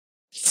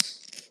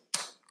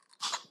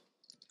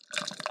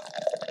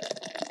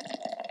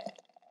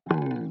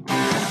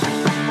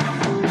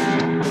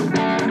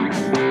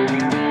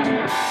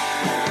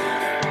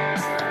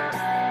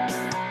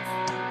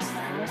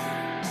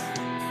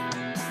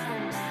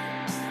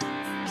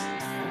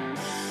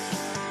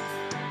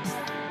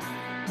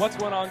What's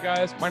going on,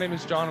 guys? My name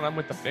is John, and I'm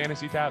with the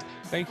Fantasy Tap.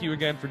 Thank you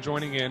again for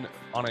joining in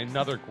on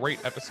another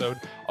great episode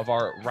of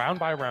our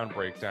round-by-round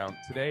breakdown.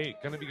 Today,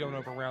 going to be going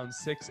over rounds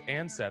 6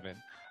 and 7.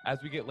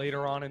 As we get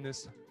later on in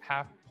this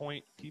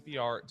half-point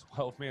PPR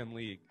 12-man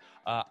league,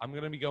 I'm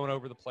going to be going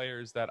over the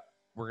players that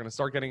we're going to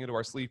start getting into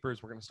our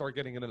sleepers. We're going to start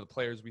getting into the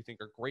players we think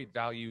are great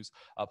values,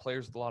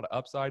 players with a lot of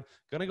upside.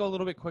 Going to go a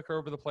little bit quicker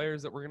over the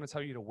players that we're going to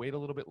tell you to wait a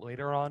little bit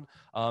later on,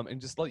 and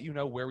just let you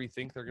know where we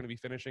think they're going to be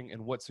finishing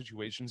and what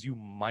situations you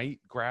might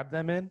grab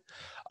them in.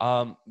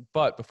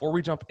 But before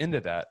we jump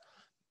into that,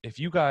 if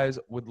you guys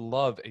would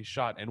love a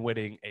shot in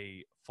winning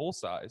a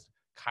full-size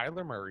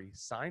Kyler Murray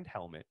signed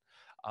helmet,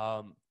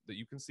 that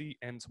you can see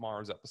in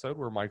tomorrow's episode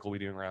where Mike will be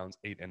doing rounds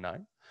 8 and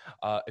 9.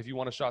 If you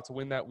want a shot to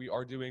win that, we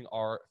are doing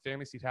our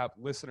Fantasy Tap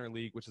Listener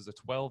League, which is a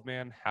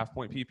 12-man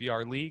half-point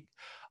PPR league,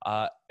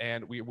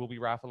 and we will be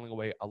raffling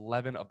away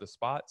 11 of the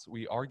spots.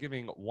 We are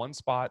giving one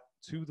spot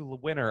to the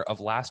winner of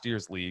last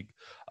year's league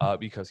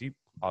because he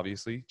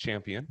obviously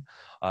champion,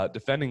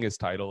 defending his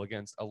title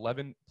against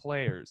 11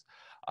 players.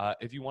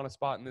 If you want a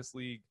spot in this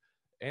league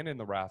and in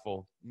the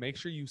raffle, make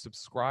sure you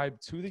subscribe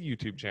to the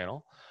YouTube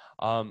channel.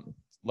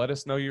 Let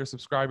us know you're a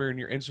subscriber and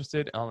you're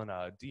interested on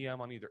a DM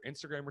on either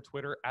Instagram or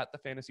Twitter at the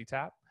Fantasy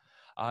Tap.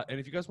 And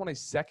if you guys want a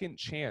second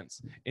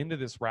chance into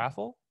this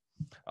raffle,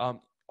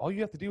 all you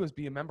have to do is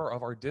be a member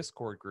of our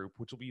Discord group,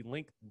 which will be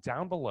linked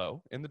down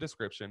below in the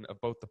description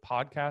of both the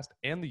podcast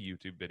and the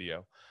YouTube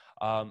video.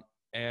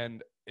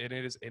 And it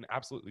is an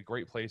absolutely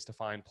great place to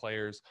find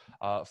players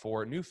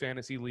for new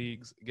fantasy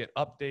leagues, get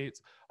updates.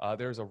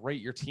 There's a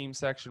rate your team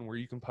section where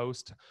you can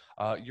post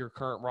your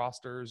current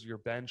rosters, your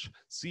bench,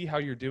 see how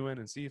you're doing,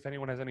 and see if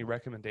anyone has any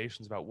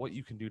recommendations about what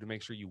you can do to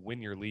make sure you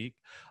win your league.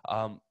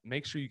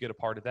 Make sure you get a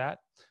part of that.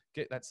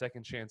 Get that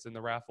second chance in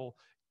the raffle.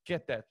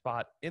 Get that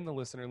spot in the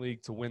Listener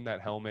League to win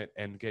that helmet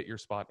and get your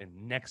spot in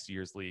next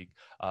year's league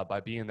by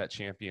being that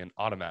champion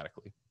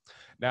automatically.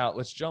 Now,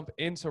 let's jump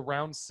into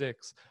round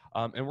 6,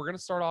 and we're going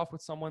to start off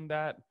with someone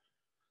that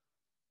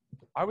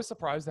I was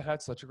surprised that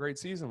had such a great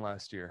season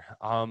last year.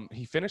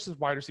 He finished as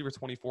wide receiver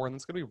 24, and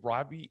it's going to be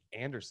Robbie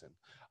Anderson.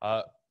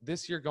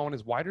 This year going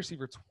as wide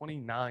receiver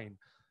 29,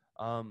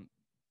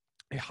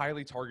 a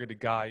highly targeted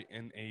guy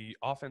in a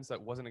offense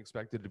that wasn't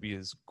expected to be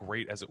as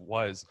great as it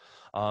was.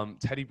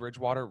 Teddy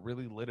Bridgewater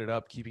really lit it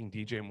up, keeping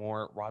DJ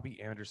Moore,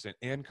 Robbie Anderson,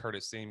 and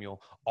Curtis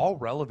Samuel all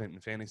relevant in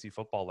fantasy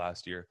football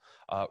last year.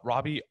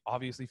 Robbie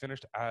obviously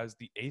finished as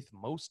the 8th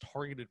most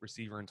targeted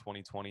receiver in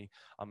 2020,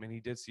 and he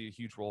did see a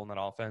huge role in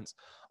that offense.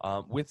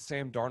 With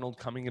Sam Darnold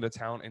coming into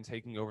town and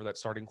taking over that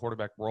starting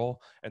quarterback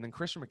role, and then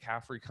Christian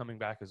McCaffrey coming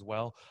back as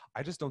well,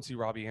 I just don't see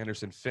Robbie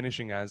Anderson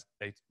finishing as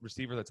a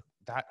receiver that's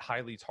that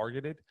highly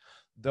targeted.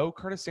 Though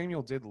Curtis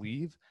Samuel did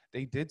leave,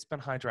 they did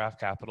spend high draft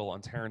capital on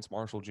Terrence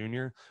Marshall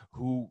Jr.,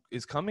 who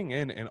is coming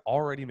in and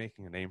already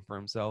making a name for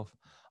himself.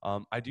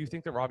 I do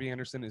think that Robbie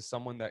Anderson is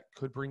someone that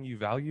could bring you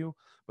value,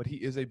 but he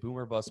is a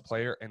boomer bust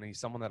player, and he's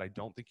someone that I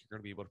don't think you're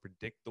going to be able to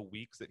predict the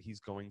weeks that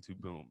he's going to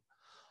boom.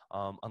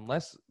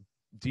 Unless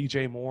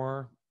DJ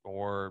Moore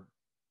or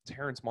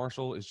Terrence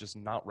Marshall is just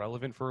not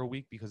relevant for a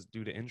week because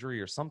due to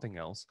injury or something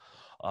else.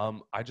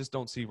 I just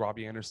don't see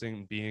Robbie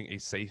Anderson being a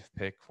safe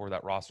pick for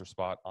that roster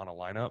spot on a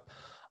lineup.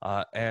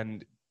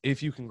 And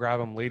if you can grab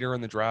him later in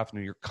the draft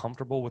and you're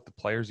comfortable with the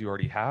players you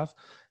already have,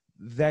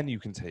 then you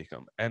can take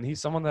him. And he's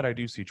someone that I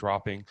do see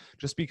dropping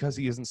just because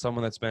he isn't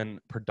someone that's been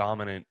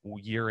predominant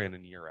year in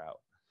and year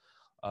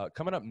out.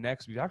 Coming up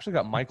next, we've actually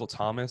got Michael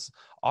Thomas.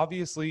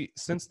 Obviously,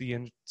 since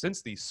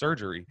the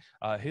surgery,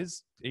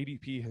 his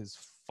ADP has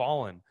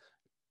fallen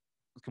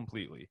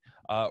completely.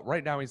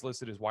 Right now he's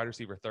listed as wide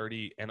receiver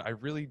 30, and I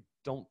really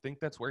don't think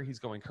that's where he's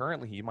going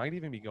currently. He might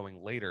even be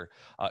going later.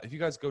 If you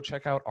guys go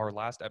check out our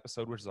last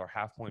episode, which is our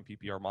half-point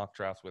PPR mock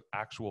drafts with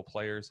actual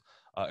players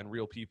and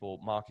real people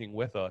mocking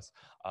with us,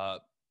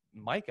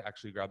 Mike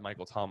actually grabbed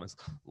Michael Thomas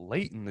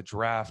late in the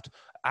draft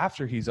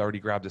after he's already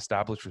grabbed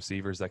established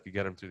receivers that could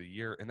get him through the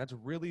year. And that's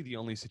really the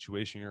only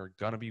situation you're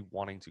going to be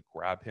wanting to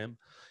grab him.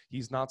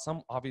 He's not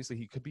obviously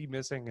he could be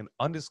missing an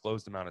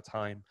undisclosed amount of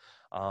time.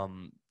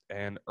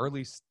 And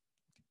early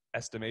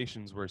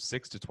estimations were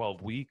 6 to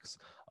 12 weeks.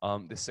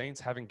 The Saints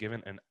haven't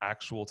given an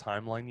actual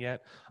timeline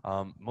yet.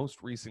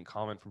 Most recent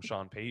comment from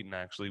Sean Payton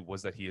actually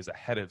was that he is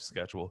ahead of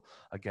schedule.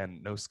 Again,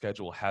 no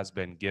schedule has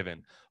been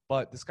given.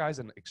 But this guy's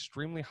an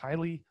extremely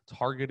highly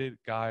targeted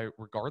guy,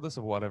 regardless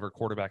of whatever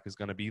quarterback is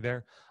going to be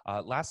there.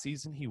 Last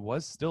season, he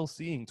was still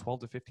seeing 12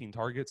 to 15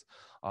 targets.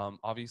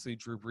 Obviously,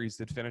 Drew Brees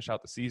did finish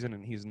out the season,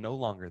 and he's no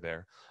longer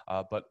there.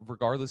 But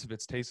regardless if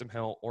it's Taysom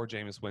Hill or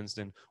Jameis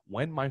Winston,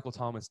 when Michael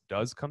Thomas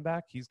does come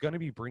back, he's going to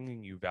be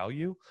bringing you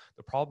value.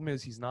 The problem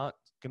is he's not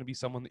going to be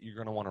someone that you're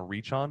going to want to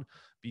reach on,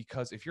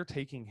 because if you're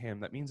taking him,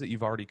 that means that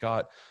you've already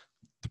got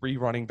 3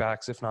 running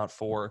backs, if not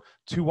 4,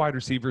 2 wide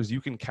receivers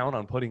you can count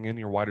on putting in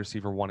your wide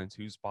receiver 1 and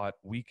 2 spot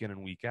week in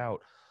and week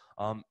out.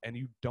 And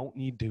you don't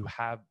need to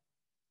have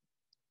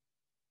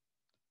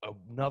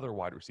another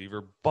wide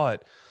receiver,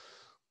 but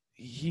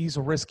he's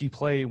a risky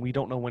play. We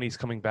don't know when he's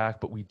coming back,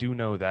 but we do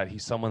know that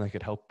he's someone that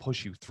could help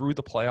push you through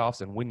the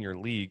playoffs and win your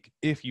league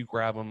if you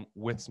grab him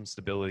with some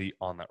stability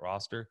on that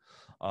roster.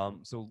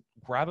 So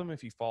grab him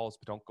if he falls,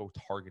 but don't go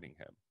targeting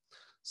him.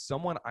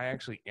 Someone I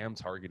actually am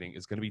targeting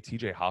is going to be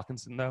TJ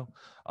Hawkinson, though.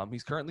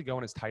 He's currently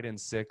going as tight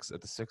end 6 at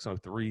the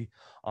 603,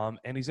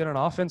 and he's in an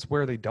offense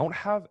where they only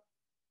have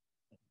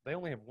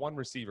one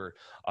receiver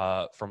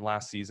from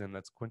last season.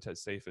 That's Quintez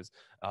Cephas.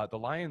 The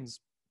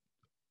Lions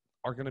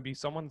are going to be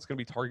someone that's going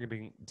to be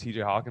targeting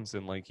TJ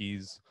Hawkinson like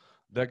he's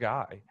the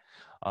guy.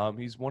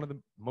 He's one of the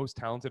most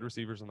talented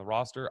receivers on the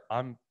roster.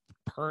 I'm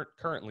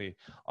currently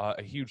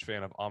a huge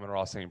fan of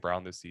Amon-Ra St.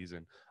 Brown this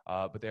season,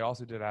 but they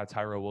also did add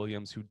Tyrell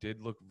Williams, who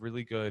did look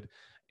really good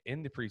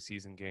in the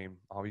preseason game.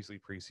 Obviously,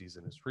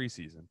 preseason is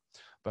preseason,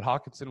 but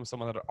Hawkinson was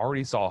someone that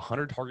already saw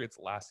 100 targets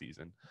last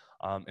season,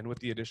 and with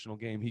the additional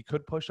game, he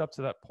could push up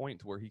to that point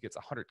to where he gets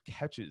 100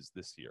 catches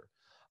this year.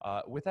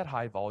 With that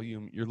high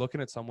volume, you're looking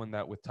at someone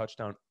that with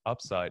touchdown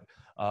upside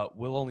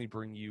will only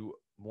bring you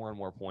more and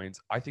more points.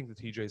 I think that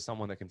TJ is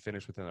someone that can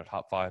finish within the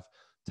top 5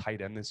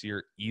 tight end this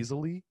year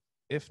easily,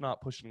 if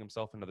not pushing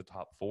himself into the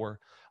top 4.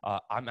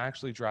 I'm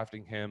actually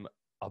drafting him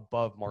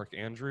above Mark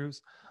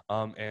Andrews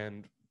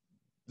and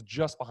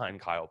just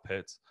behind Kyle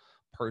Pitts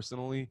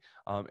personally.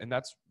 And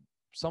that's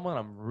someone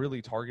I'm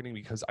really targeting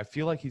because I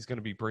feel like he's going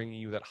to be bringing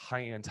you that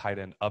high-end tight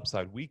end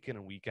upside week in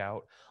and week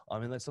out.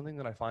 And that's something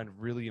that I find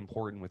really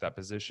important with that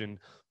position,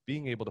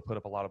 being able to put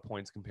up a lot of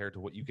points compared to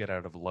what you get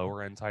out of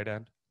lower-end tight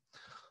end.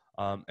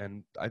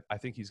 And I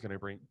think he's going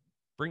to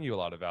bring you a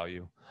lot of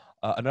value.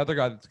 Another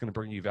guy that's going to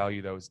bring you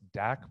value, though, is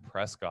Dak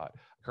Prescott.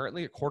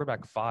 Currently at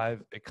quarterback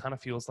 5, it kind of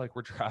feels like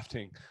we're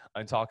drafting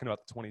and talking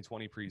about the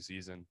 2020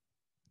 preseason,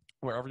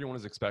 where everyone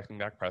is expecting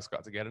Dak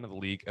Prescott to get into the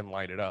league and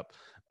light it up.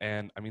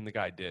 And, I mean, the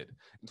guy did.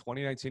 In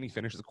 2019, he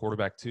finished as a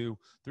quarterback 2,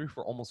 threw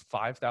for almost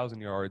 5,000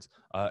 yards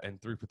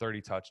and threw for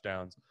 30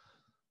 touchdowns.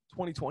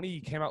 2020, he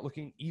came out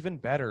looking even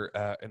better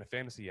in a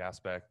fantasy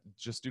aspect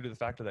just due to the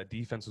fact that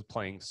defense was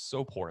playing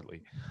so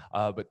poorly.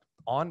 But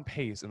on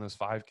pace in those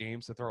 5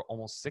 games to throw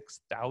almost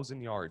 6,000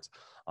 yards,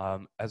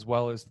 as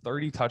well as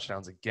 30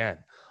 touchdowns again.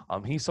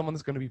 He's someone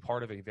that's going to be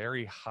part of a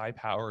very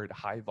high-powered,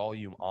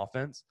 high-volume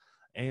offense.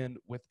 And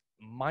with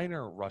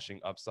minor rushing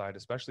upside,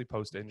 especially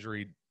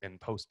post-injury and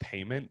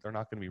post-payment, they're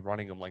not going to be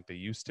running them like they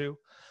used to.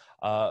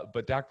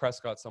 But Dak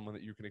Prescott's someone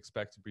that you can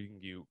expect to bring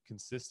you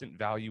consistent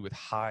value with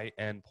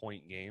high-end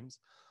point games.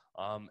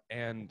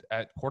 And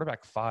at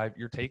quarterback 5,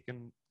 you're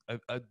taking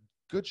a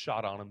good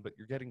shot on him, but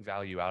you're getting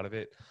value out of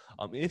it.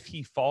 If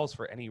he falls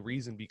for any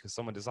reason because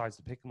someone decides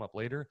to pick him up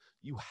later,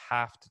 you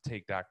have to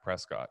take Dak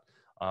Prescott.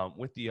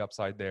 With the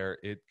upside there,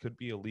 it could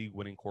be a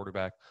league-winning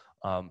quarterback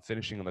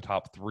finishing in the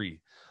top 3,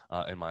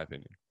 in my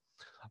opinion.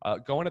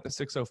 Going at the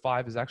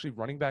 605 is actually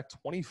running back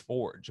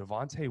 24,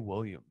 Javonte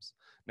Williams.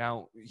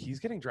 Now, he's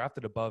getting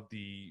drafted above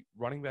the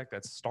running back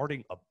that's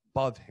starting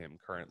above him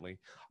currently.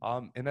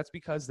 And that's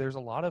because there's a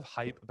lot of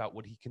hype about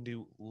what he can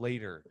do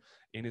later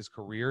in his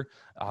career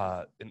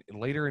and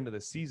later into the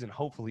season,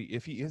 hopefully,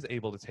 if he is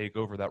able to take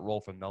over that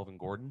role from Melvin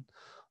Gordon.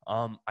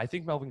 I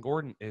think Melvin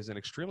Gordon is an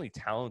extremely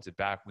talented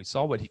back. We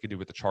saw what he could do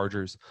with the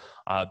Chargers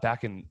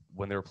back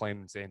when they were playing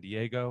in San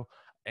Diego.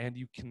 And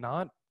you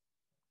cannot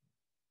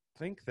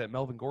think that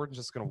Melvin Gordon's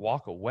just going to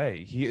walk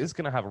away. He is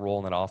going to have a role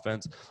in that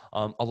offense.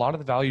 A lot of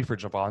the value for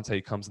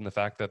Javonte comes in the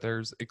fact that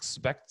there's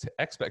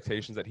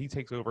expectations that he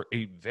takes over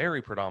a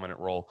very predominant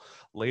role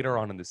later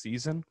on in the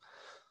season.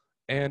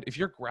 And if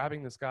you're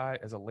grabbing this guy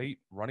as a late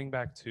running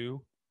back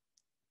 2,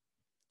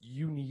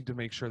 you need to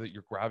make sure that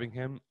you're grabbing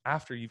him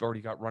after you've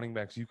already got running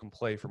backs you can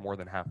play for more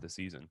than half the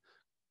season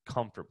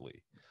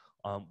comfortably.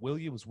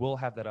 Williams will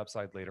have that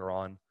upside later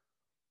on,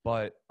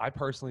 but I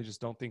personally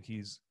just don't think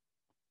he's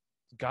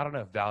got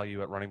enough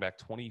value at running back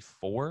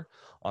 24.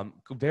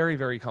 Very,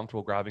 very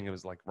comfortable grabbing him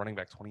as like running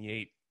back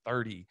 28,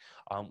 30,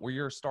 where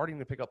you're starting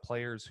to pick up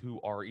players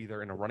who are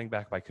either in a running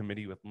back by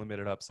committee with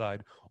limited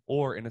upside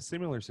or in a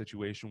similar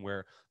situation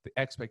where the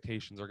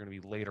expectations are going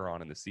to be later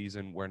on in the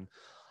season when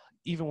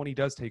even when he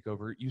does take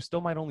over, you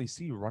still might only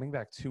see running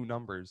back 2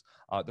 numbers.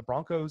 The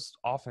Broncos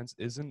offense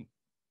isn't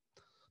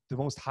the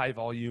most high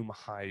volume,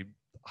 high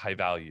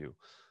value.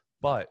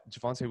 But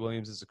Javonte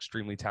Williams is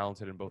extremely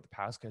talented in both the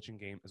pass catching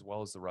game as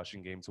well as the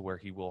rushing game to where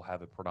he will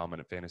have a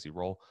predominant fantasy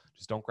role.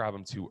 Just don't grab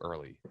him too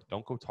early.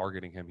 Don't go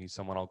targeting him. He's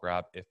someone I'll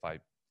grab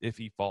if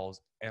he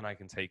falls and I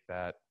can take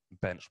that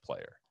bench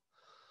player.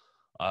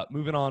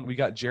 Moving on, we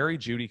got Jerry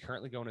Jeudy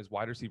currently going as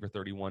wide receiver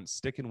 31,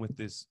 sticking with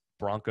this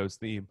Broncos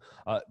theme.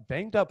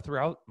 Banged up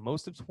throughout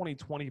most of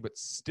 2020, but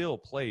still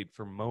played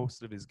for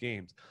most of his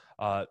games.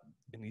 And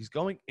he's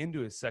going into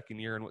his second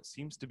year in what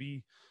seems to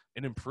be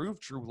an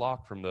improved Drew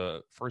Lock from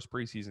the first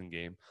preseason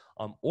game.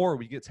 Or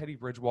we get Teddy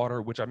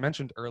Bridgewater, which I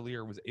mentioned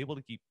earlier, was able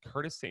to keep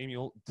Curtis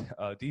Samuel,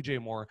 DJ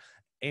Moore,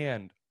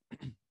 and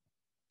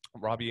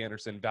Robbie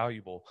Anderson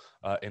valuable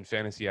in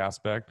fantasy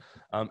aspect.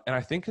 And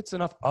I think it's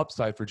enough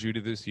upside for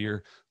Jeudy this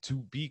year to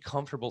be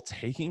comfortable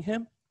taking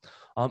him,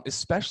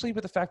 especially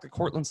with the fact that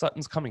Courtland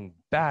Sutton's coming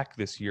back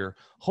this year,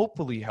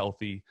 hopefully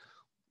healthy.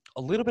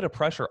 A little bit of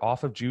pressure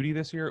off of Judy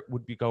this year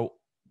would be go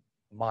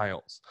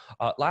Miles.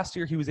 Last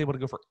year, he was able to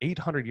go for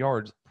 800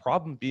 yards,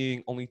 problem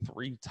being only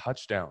 3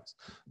 touchdowns.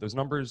 Those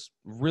numbers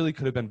really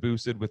could have been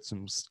boosted with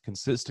some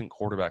consistent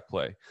quarterback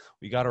play.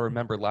 We got to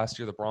remember last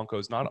year, the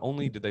Broncos, not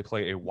only did they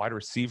play a wide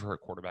receiver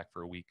at quarterback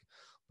for a week,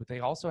 but they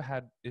also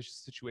had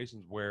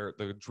situations where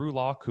the Drew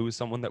Lock, who is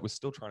someone that was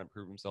still trying to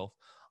prove himself,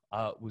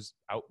 was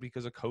out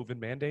because of COVID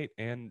mandate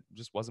and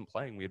just wasn't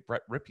playing. We had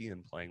Brett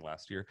Ripien playing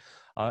last year.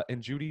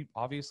 And Judy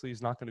obviously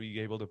is not going to be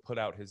able to put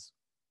out his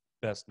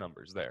best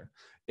numbers there.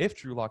 If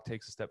Drew Lock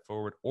takes a step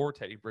forward or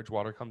Teddy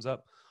Bridgewater comes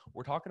up,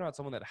 we're talking about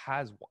someone that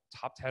has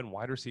top 10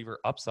 wide receiver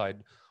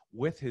upside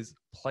with his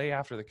play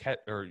after the catch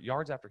or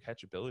yards after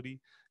catch ability,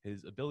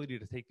 his ability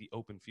to take the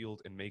open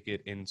field and make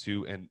it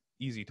into an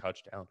easy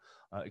touchdown.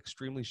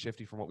 Extremely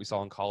shifty from what we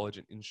saw in college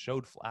and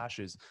showed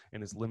flashes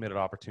in his limited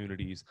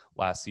opportunities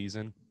last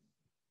season.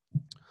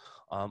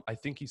 I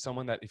think he's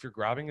someone that if you're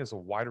grabbing as a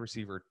wide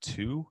receiver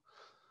 2,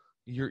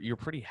 you're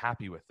pretty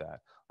happy with that.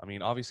 I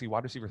mean, obviously,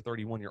 wide receiver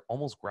 31, you're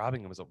almost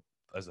grabbing him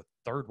as a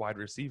third wide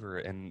receiver,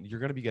 and you're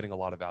going to be getting a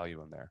lot of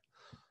value in there.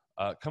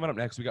 Coming up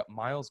next, we got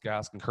Myles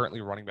Gaskin,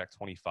 currently running back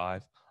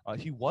 25.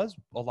 He was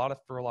for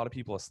a lot of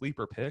people a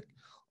sleeper pick,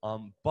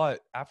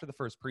 but after the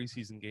first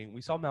preseason game,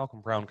 we saw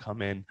Malcolm Brown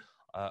come in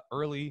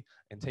early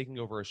and taking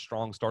over a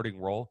strong starting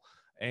role,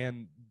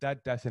 and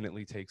that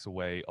definitely takes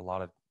away a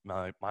lot of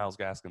Myles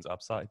Gaskin's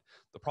upside.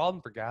 The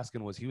problem for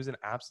Gaskin was he was an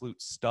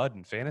absolute stud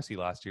in fantasy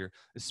last year,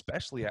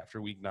 especially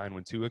after week 9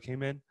 when Tua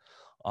came in.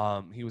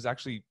 He was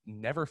actually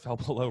never fell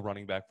below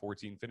running back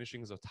 14,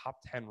 finishing as a top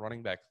 10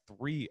 running back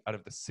 3 out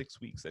of the 6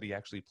 weeks that he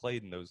actually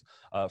played in those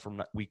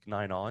from week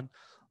 9 on.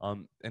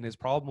 And his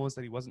problem was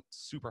that he wasn't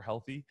super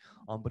healthy,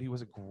 but he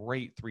was a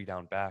great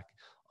 3-down back.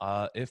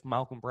 If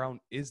Malcolm Brown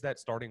is that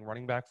starting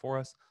running back for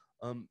us,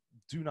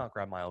 do not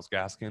grab Myles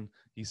Gaskin.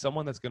 He's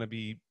someone that's going to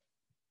be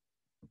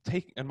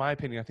in my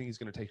opinion, I think he's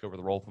going to take over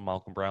the role from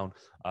Malcolm Brown.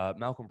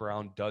 Malcolm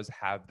Brown does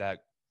have that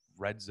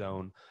red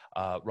zone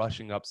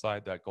rushing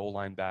upside, that goal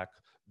line back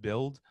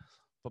build,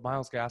 but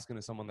Myles Gaskin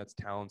is someone that's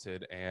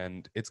talented,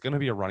 and it's going to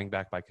be a running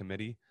back by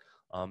committee.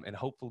 And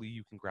hopefully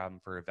you can grab him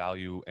for a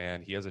value,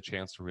 and he has a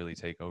chance to really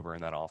take over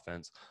in that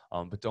offense.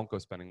 But don't go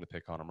spending the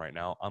pick on him right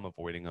now. I'm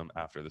avoiding him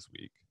after this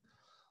week.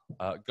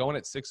 Going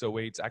at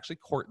 608, it's actually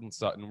Courtland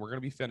Sutton. We're going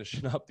to be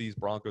finishing up these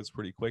Broncos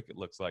pretty quick, it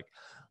looks like.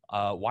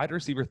 Wide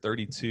receiver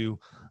 32,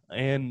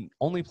 and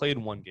only played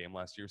 1 game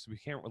last year, so we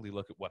can't really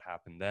look at what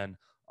happened then.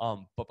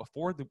 But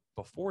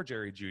before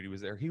Jerry Jeudy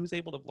was there, he was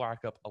able to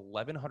rack up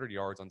 1,100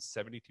 yards on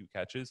 72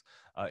 catches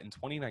in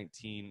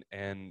 2019.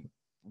 And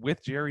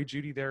with Jerry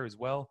Jeudy there as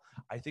well,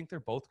 I think they're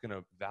both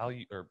going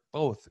to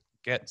both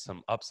get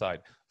some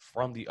upside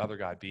from the other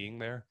guy being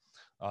there.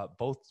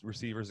 Both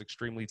receivers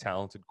extremely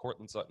talented.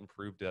 Courtland Sutton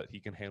proved that he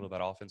can handle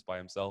that offense by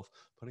himself,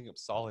 putting up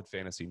solid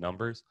fantasy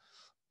numbers.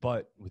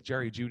 But with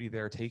Jerry Jeudy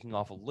there taking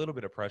off a little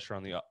bit of pressure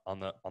on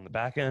the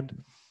back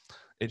end,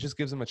 it just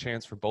gives them a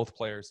chance for both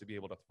players to be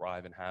able to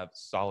thrive and have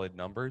solid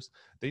numbers.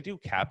 They do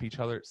cap each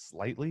other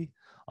slightly.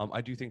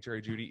 I do think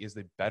Jerry Jeudy is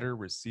the better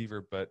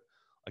receiver, but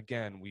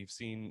again, we've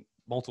seen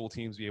multiple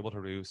teams be able to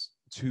produce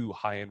 2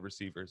 high-end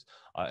receivers,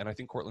 and I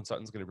think Courtland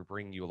Sutton's going to be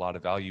bringing you a lot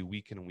of value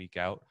week in and week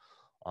out.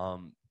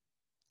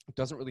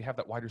 Doesn't really have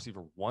that wide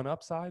receiver 1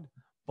 upside,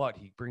 but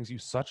he brings you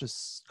such a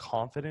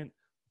confident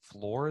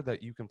floor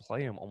that you can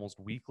play him almost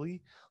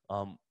weekly.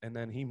 And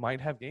then he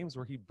might have games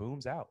where he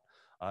booms out.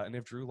 And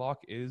if Drew Lock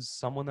is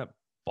someone that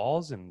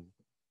balls and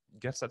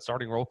gets that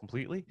starting role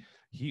completely,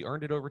 he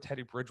earned it over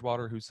Teddy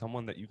Bridgewater, who's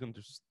someone that you can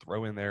just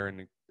throw in there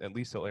and at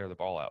least he'll air the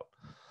ball out.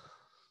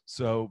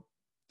 So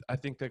I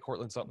think that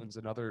Courtland Sutton's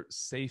another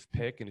safe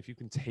pick. And if you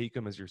can take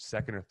him as your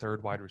second or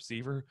third wide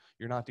receiver,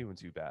 you're not doing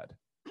too bad.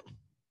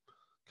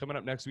 Coming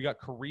up next, we got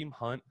Kareem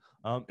Hunt.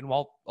 And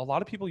while a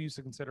lot of people used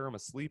to consider him a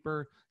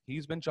sleeper,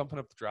 he's been jumping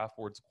up the draft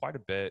boards quite a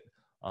bit.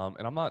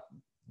 And I'm not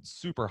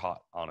super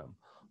hot on him.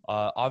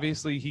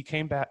 Obviously, he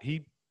came back.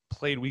 He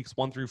played weeks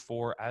 1 through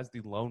 4 as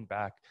the lone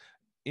back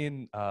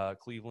in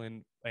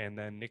Cleveland. And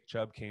then Nick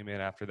Chubb came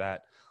in after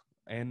that.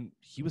 And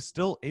he was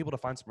still able to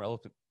find some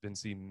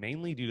relevancy,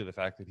 mainly due to the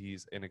fact that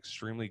he's an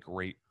extremely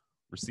great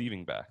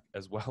receiving back,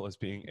 as well as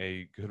being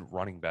a good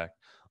running back,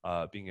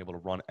 being able to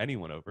run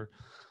anyone over.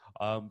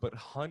 But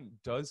Hunt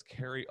does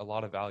carry a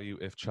lot of value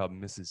if Chubb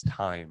misses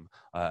time,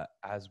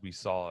 as we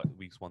saw in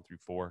weeks 1 through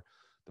 4.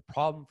 The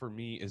problem for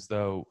me is,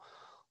 though,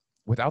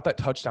 without that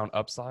touchdown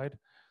upside,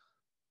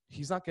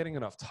 he's not getting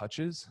enough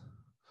touches.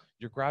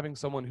 You're grabbing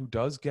someone who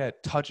does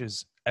get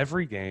touches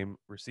every game,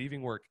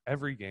 receiving work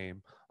every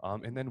game,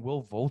 and then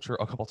will vulture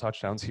a couple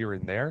touchdowns here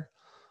and there.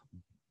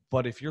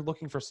 But if you're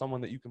looking for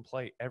someone that you can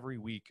play every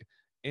week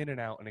in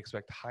and out and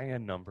expect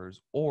high-end numbers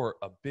or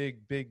a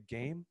big, big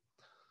game,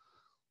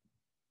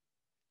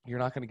 you're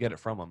not going to get it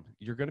from him.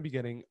 You're going to be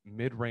getting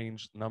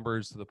mid-range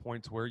numbers to the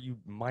point where you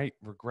might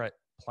regret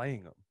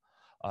playing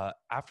them.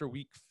 After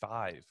week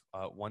 5,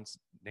 once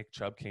Nick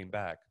Chubb came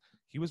back,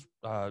 he was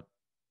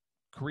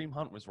Kareem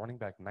Hunt was running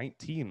back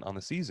 19 on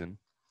the season.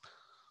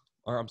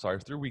 Or I'm sorry,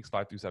 through weeks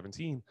 5 through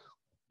 17.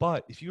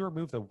 But if you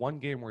remove the one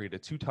game where he had a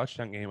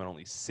 2-touchdown game and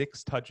only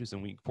 6 touches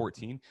in week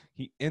 14,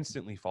 he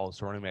instantly falls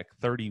to running back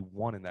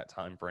 31 in that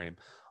time frame,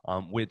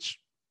 which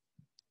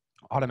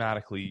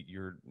automatically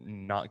you're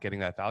not getting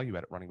that value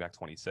at running back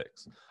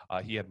 26.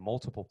 He had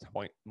multiple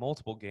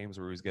games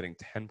where he was getting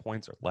 10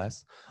 points or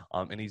less,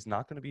 and he's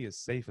not going to be as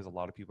safe as a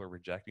lot of people are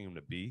rejecting him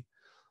to be.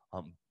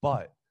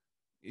 But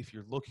if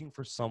you're looking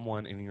for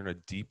someone and you're in a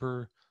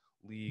deeper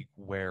league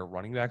where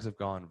running backs have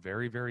gone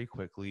very, very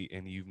quickly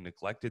and you've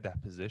neglected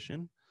that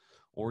position,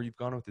 or you've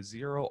gone with a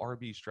 0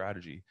 RB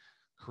strategy,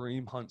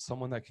 Kareem Hunt,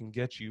 someone that can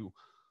get you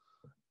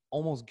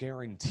almost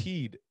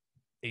guaranteed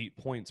 8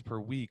 points per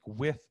week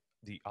with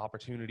the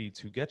opportunity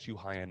to get you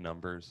high-end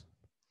numbers.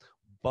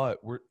 But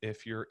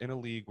if you're in a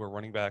league where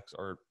running backs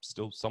are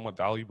still somewhat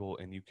valuable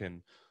and you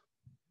can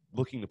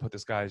looking to put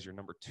this guy as your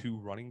number 2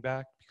 running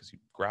back because you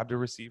grabbed a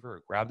receiver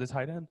or grabbed a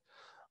tight end,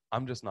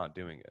 I'm just not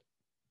doing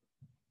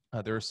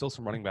it. There are still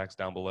some running backs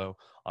down below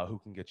who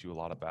can get you a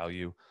lot of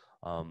value.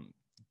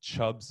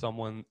 Chubb,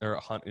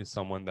 Hunt is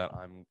someone that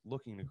I'm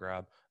looking to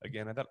grab.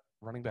 Again, at that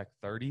running back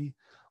 30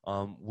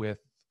 with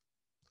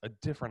a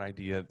different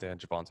idea than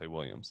Javonte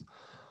Williams.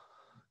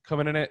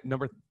 Coming in at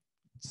number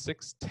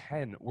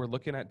 610, we're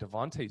looking at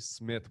Devontae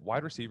Smith,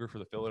 wide receiver for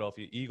the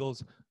Philadelphia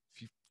Eagles,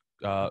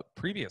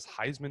 previous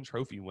Heisman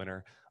Trophy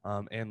winner,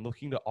 and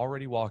looking to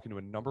already walk into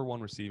a number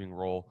 1 receiving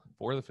role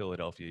for the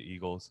Philadelphia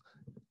Eagles.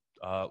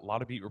 A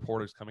lot of beat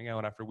reporters coming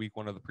out after week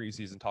 1 of the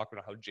preseason talking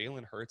about how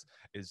Jalen Hurts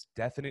is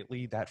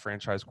definitely that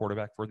franchise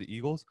quarterback for the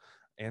Eagles,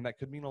 and that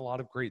could mean a lot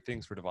of great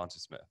things for Devonta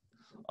Smith.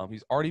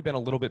 He's already been a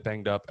little bit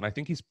banged up, and I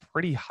think he's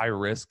pretty high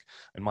risk,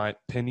 in my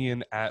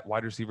opinion, at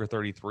wide receiver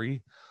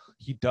 33.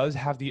 He does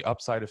have the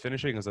upside of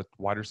finishing as a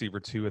wide receiver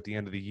 2 at the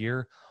end of the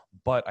year,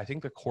 but I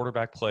think the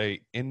quarterback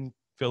play in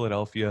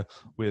Philadelphia,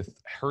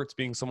 with Hurts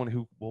being someone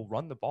who will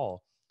run the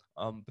ball,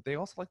 but they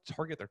also like to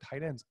target their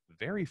tight ends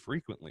very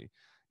frequently.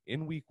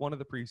 In week 1 of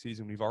the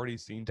preseason, we've already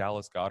seen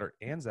Dallas Goedert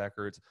and Zach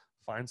Ertz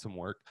find some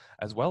work,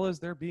 as well as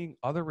there being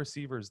other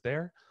receivers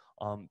there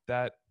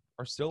that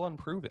are still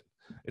unproven.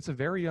 It's a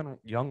very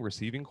young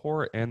receiving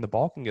core, and the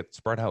ball can get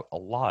spread out a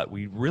lot.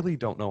 We really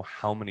don't know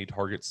how many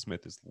targets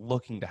Smith is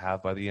looking to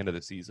have by the end of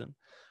the season.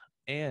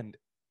 And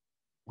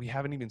we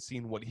haven't even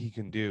seen what he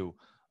can do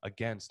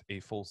against a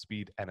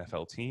full-speed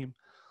NFL team.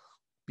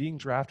 Being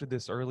drafted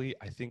this early,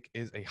 I think,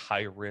 is a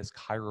high-risk,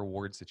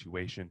 high-reward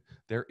situation.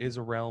 There is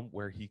a realm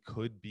where he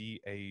could be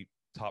a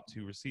top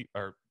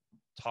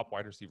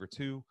wide receiver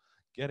 2,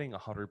 getting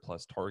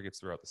 100-plus targets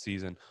throughout the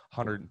season,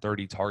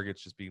 130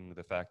 targets, just being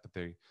the fact that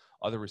the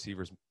other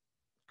receivers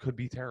could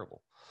be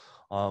terrible.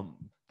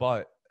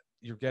 But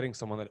you're getting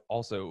someone that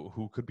also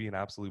who could be an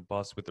absolute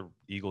bust with the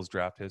Eagles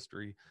draft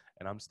history,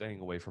 and I'm staying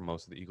away from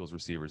most of the Eagles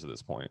receivers at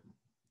this point.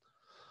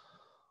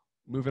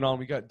 Moving on,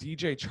 we got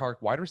DJ Chark,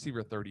 wide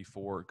receiver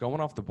 34, going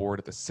off the board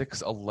at the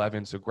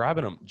 6'11", so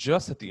grabbing him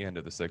just at the end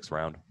of the 6th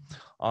round.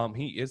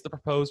 He is the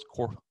proposed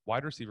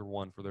wide receiver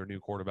 1 for their new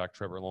quarterback,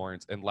 Trevor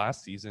Lawrence, and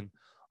last season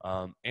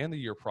and the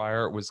year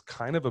prior was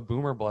kind of a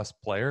boomer bust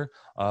player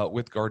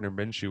with Gardner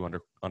Minshew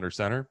under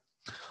center.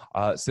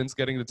 Since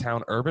getting to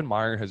town, Urban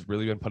Meyer has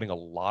really been putting a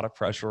lot of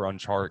pressure on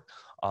Chark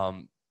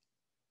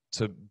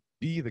to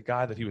be the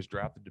guy that he was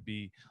drafted to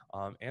be,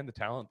 and the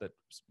talent that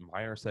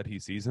Meyer said he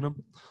sees in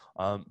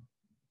him.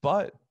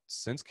 But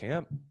since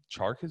camp,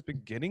 Chark is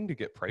beginning to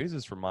get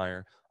praises from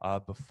Meyer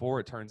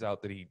before it turns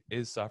out that he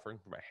is suffering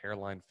from a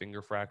hairline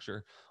finger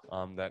fracture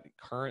that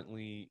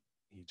currently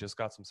he just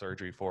got some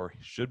surgery for. He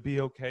should be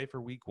okay for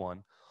week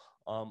 1.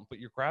 But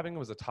you're grabbing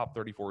him as a top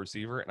 34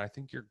 receiver, and I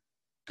think you're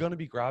going to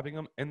be grabbing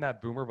him in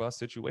that boomer bust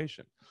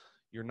situation.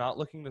 You're not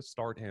looking to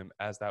start him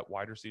as that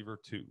wide receiver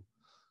 2.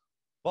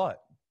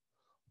 But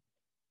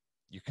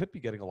you could be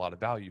getting a lot of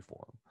value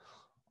for him.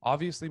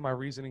 Obviously, my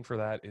reasoning for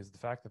that is the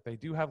fact that they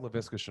do have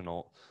Laviska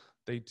Shenault.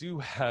 They do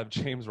have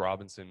James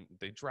Robinson.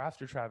 They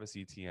drafted Travis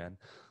Etienne.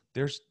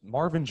 There's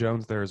Marvin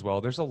Jones there as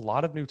well. There's a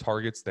lot of new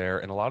targets there,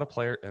 and a lot of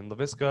players, and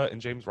Laviska and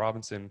James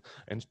Robinson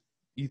and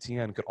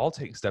Etienne could all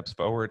take steps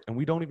forward, and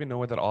we don't even know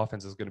what that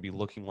offense is going to be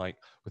looking like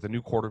with a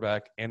new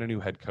quarterback and a new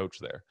head coach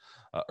there.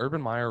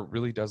 Urban Meyer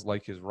really does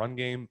like his run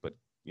game, but,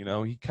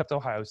 he kept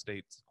Ohio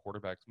State's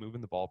quarterbacks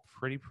moving the ball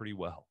pretty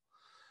well.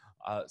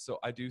 So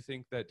I do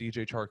think that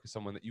DJ Chark is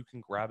someone that you can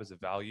grab as a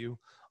value,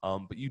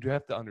 but you do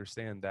have to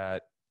understand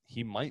that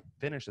he might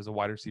finish as a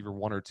wide receiver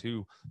 1 or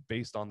 2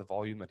 based on the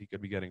volume that he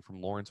could be getting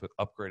from Lawrence with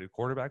upgraded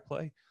quarterback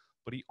play.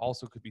 But he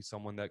also could be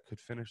someone that could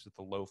finish at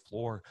the low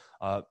floor,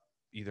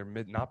 either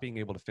not being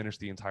able to finish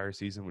the entire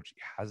season, which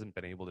he hasn't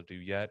been able to do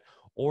yet,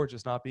 or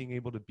just not being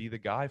able to be the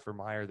guy for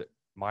Meyer that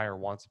Meyer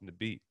wants him to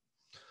be.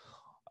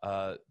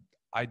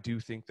 I do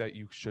think that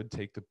you should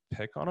take the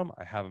pick on him.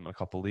 I have him in a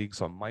couple leagues,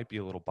 so I might be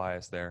a little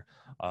biased there.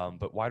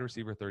 But wide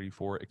receiver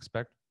 34,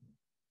 expect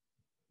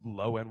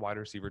low-end wide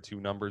receiver 2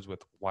 numbers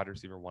with wide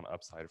receiver 1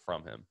 upside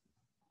from him.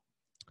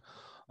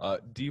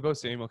 Deebo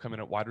Samuel coming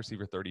at wide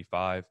receiver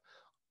 35.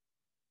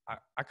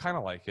 I kind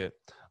of like it.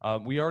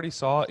 We already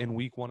saw in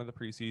week 1 of the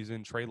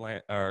preseason,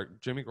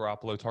 Jimmy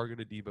Garoppolo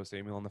targeted Deebo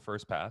Samuel on the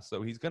first pass,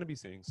 so he's going to be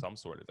seeing some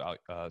sort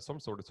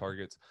of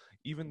targets.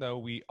 Even though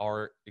we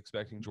are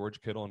expecting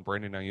George Kittle and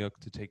Brandon Ayuk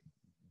to take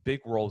big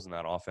roles in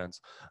that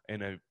offense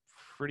in a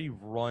pretty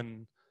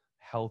run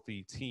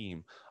healthy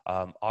team.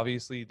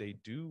 Obviously, they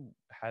do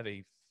have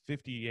a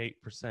 58%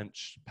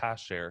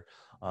 pass share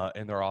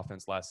in their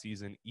offense last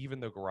season, even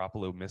though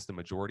Garoppolo missed the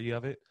majority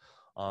of it.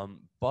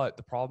 But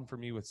the problem for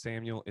me with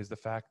Samuel is the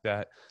fact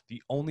that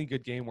the only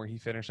good game where he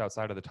finished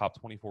outside of the top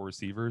 24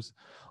 receivers,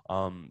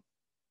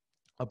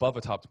 above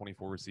a top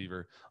 24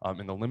 receiver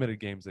in the limited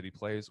games that he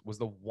plays, was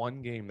the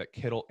one game that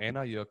Kittle and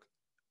Ayuk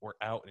were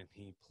out and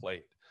he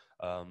played.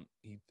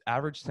 He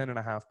averaged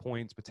 10.5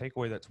 points, but take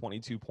away that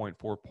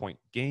 22.4 point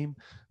game,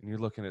 and you're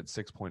looking at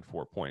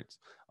 6.4 points.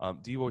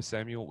 Deebo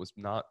Samuel was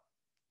not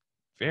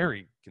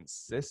very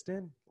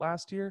consistent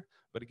last year,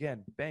 but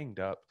again, banged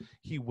up.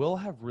 He will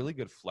have really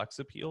good flex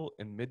appeal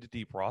in mid to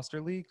deep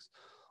roster leagues.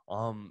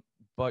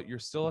 But you're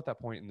still at that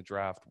point in the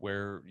draft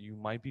where you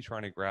might be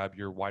trying to grab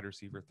your wide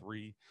receiver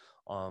 3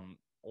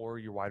 or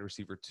your wide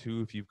receiver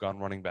 2 if you've gone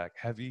running back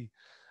heavy.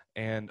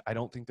 And I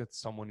don't think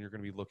that's someone you're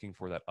going to be looking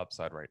for that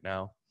upside right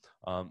now.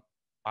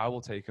 I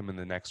will take him in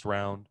the next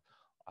round,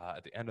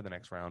 at the end of the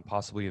next round,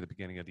 possibly at the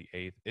beginning of the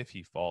 8th if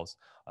he falls.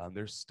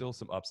 There's still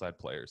some upside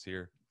players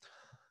here.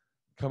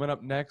 Coming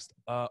up next,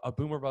 a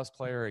boomer bust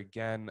player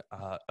again,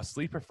 a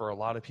sleeper for a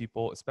lot of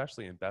people,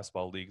 especially in best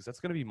ball leagues. That's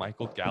going to be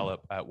Michael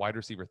Gallup at wide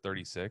receiver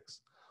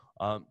 36.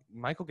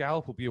 Michael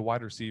Gallup will be a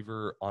wide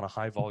receiver on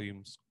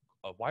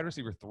a wide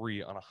receiver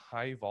 3 on a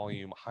high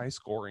volume, high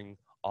scoring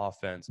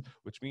offense,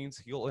 which means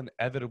he'll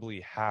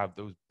inevitably have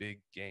those big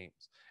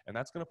games. And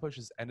that's going to push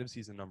his end of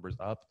season numbers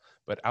up.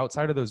 But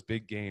outside of those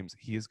big games,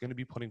 he is going to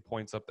be putting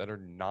points up that are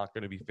not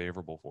going to be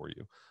favorable for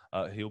you.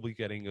 He'll be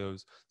getting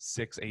those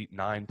 6, 8,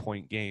 9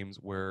 point games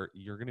where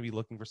you're going to be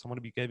looking for someone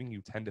to be giving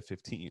you 10 to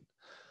 15.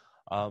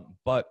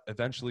 But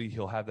eventually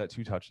he'll have that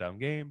 2 touchdown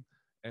game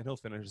and he'll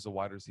finish as a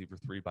wide receiver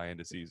 3 by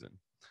end of season.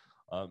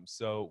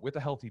 So with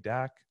a healthy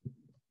Dak,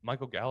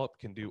 Michael Gallup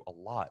can do a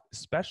lot,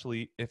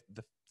 especially if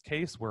the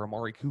case where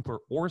Amari Cooper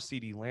or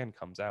CeeDee Lamb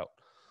comes out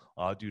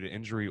due to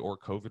injury or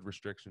COVID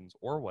restrictions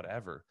or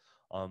whatever.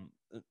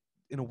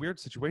 In a weird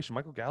situation,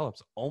 Michael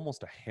Gallup's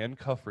almost a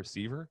handcuff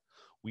receiver.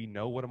 We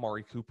know what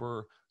Amari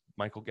Cooper,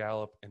 Michael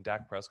Gallup, and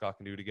Dak Prescott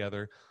can do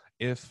together.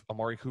 If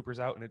Amari Cooper's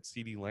out and it's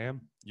CeeDee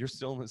Lamb, you're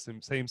still in the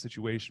same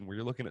situation where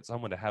you're looking at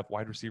someone to have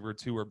wide receiver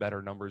 2 or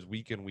better numbers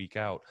week in, week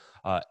out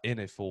in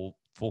a full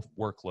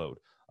workload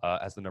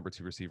as the number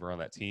 2 receiver on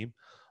that team.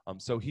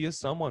 So he is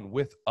someone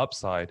with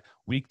upside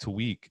week to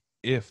week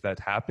if that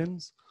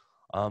happens.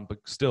 But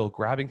still,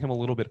 grabbing him a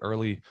little bit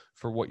early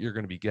for what you're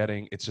going to be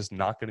getting, it's just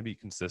not going to be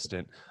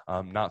consistent.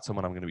 Not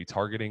someone I'm going to be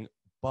targeting,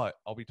 but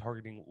I'll be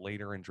targeting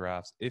later in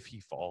drafts if he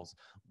falls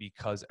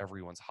because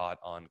everyone's hot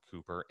on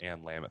Cooper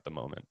and Lamb at the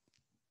moment.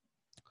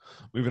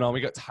 Moving on,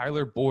 we got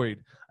Tyler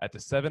Boyd at the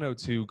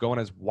 702 going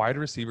as wide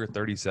receiver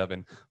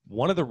 37.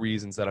 One of the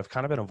reasons that I've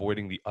kind of been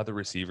avoiding the other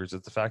receivers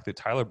is the fact that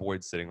Tyler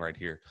Boyd's sitting right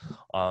here.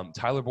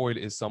 Tyler Boyd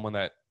is someone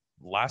that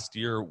last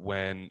year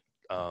when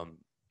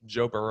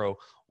Joe Burrow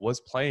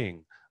was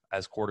playing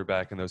as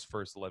quarterback in those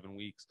first 11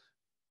 weeks,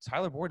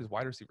 Tyler Boyd is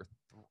wide receiver,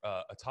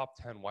 a top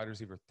 10 wide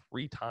receiver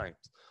 3 times,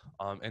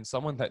 and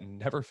someone that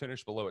never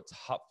finished below a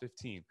top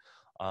 15.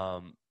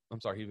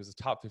 He was a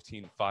top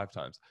 15 5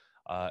 times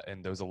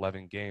in those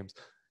 11 games.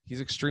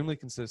 He's extremely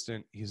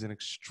consistent. He's an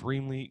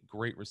extremely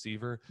great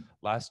receiver.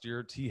 Last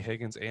year, T.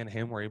 Higgins and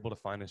him were able to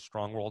find a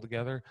strong role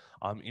together.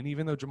 And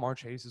even though Ja'Marr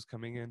Chase is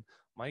coming in,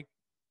 Mike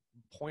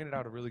pointed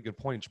out a really good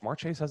point. Ja'Marr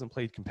Chase hasn't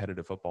played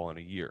competitive football in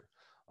a year.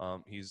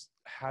 He's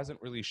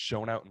hasn't really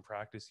shown out in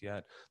practice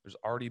yet. There's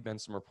already been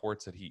some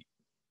reports that he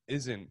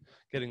isn't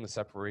getting the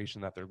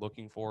separation that they're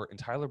looking for. And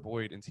Tyler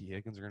Boyd and T.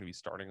 Higgins are going to be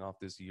starting off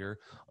this year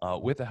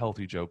with a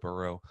healthy Joe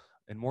Burrow.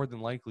 And more than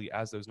likely,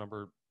 as those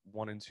number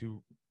 1 and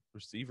 2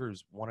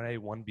 receivers, 1A,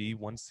 1B,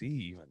 1C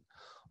even.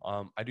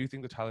 I do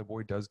think that Tyler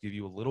Boyd does give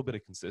you a little bit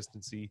of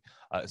consistency,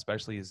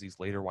 especially as these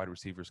later wide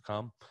receivers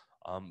come.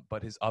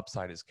 But his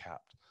upside is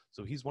capped.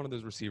 So he's one of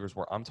those receivers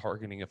where I'm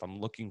targeting if I'm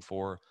looking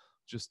for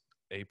just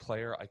a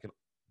player I can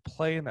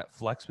play in that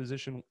flex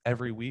position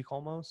every week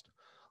almost,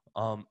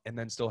 and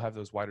then still have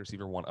those wide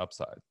receiver 1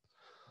 upside.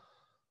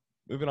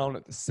 Moving on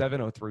at the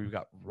 703, we've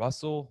got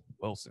Russell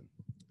Wilson.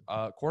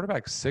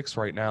 Quarterback 6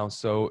 right now,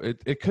 so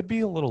it could be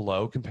a little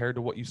low compared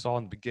to what you saw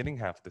in the beginning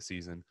half of the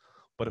season.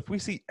 But if we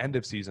see end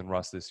of season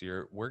Russ this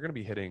year, we're going to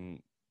be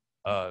hitting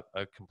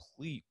a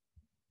complete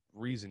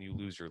reason you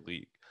lose your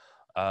league.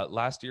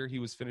 Last year, he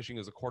was finishing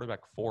as a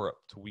quarterback 2 up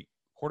to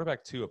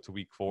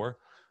week 4.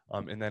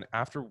 And then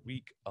after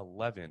week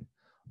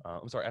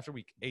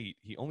 8,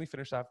 he only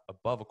finished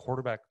above a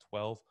quarterback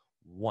 12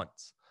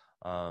 once.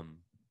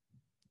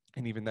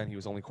 And even then, he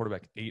was only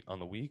quarterback 8 on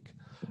the week.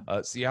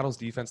 Seattle's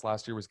defense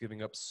last year was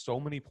giving up so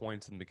many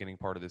points in the beginning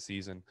part of the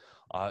season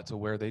to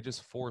where they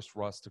just forced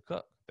Russ to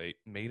cook. They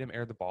made him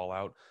air the ball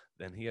out.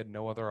 Then he had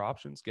no other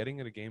options. Getting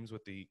into games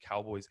with the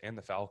Cowboys and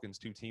the Falcons,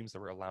 two teams that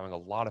were allowing a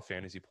lot of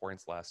fantasy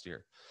points last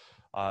year.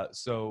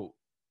 So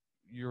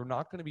you're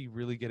not going to be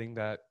really getting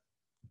that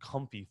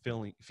comfy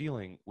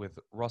feeling with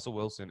Russell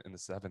Wilson in the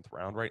 7th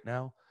round right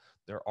now.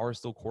 There are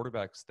still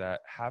quarterbacks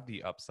that have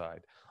the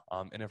upside.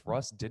 And if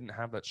Russ didn't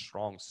have that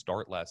strong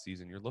start last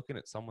season, you're looking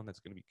at someone that's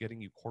going to be getting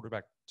you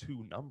quarterback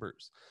 2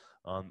 numbers.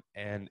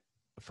 And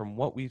from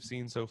what we've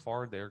seen so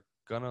far, they're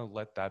going to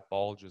let that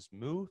ball just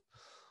move.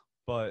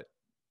 But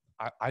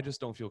I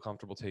just don't feel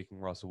comfortable taking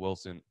Russell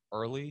Wilson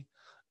early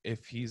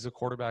if he's a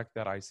quarterback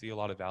that I see a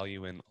lot of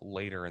value in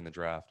later in the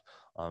draft.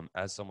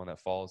 As someone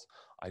that falls,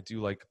 I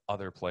do like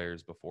other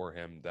players before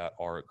him that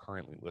are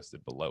currently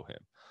listed below him.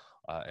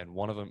 And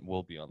one of them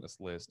will be on this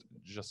list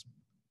just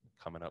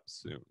coming up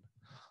soon.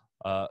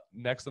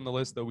 Next on the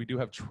list, though, we do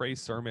have Trey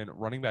Sermon,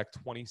 running back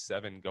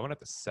 27, going at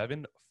the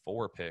 7-4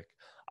 pick.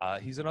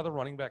 He's another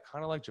running back,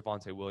 kind of like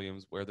Javonte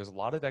Williams, where there's a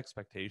lot of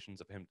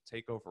expectations of him to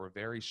take over a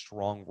very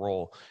strong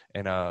role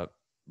in a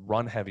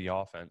run-heavy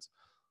offense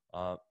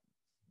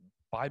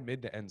by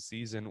mid to end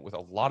season, with a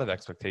lot of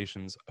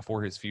expectations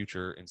for his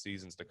future in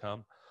seasons to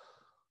come.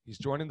 He's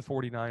joining the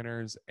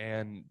 49ers,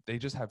 and they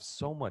just have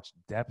so much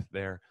depth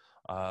there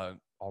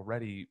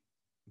already.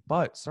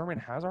 But Sermon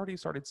has already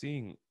started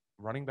seeing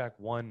running back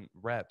 1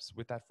 reps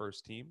with that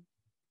first team.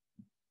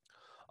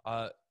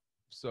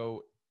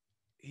 So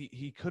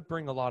he could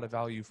bring a lot of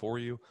value for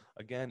you.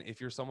 Again,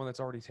 if you're someone that's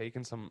already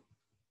taken some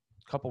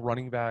couple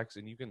running backs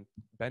and you can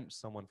bench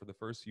someone for the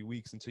first few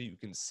weeks until you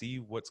can see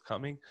what's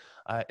coming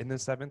in the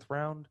 7th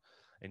round,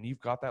 and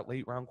you've got that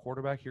late round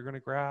quarterback you're going to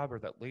grab or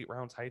that late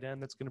round tight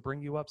end that's going to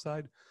bring you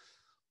upside,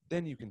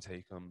 then you can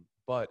take them.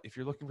 But if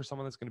you're looking for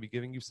someone that's going to be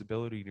giving you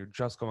stability and you're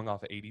just going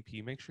off of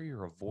ADP, make sure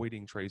you're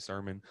avoiding Trey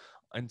Sermon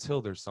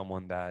until there's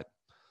someone that,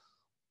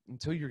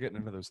 until you're getting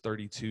into those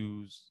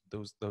 32s,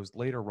 those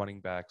later running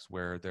backs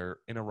where they're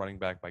in a running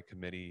back by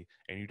committee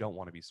and you don't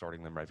want to be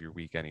starting them every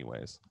week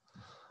anyways.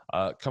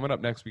 Coming up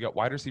next, we got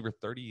wide receiver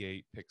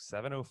 38, pick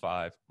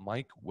 705,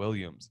 Mike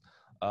Williams.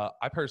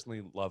 I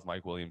personally love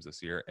Mike Williams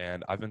this year,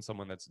 and I've been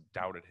someone that's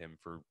doubted him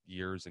for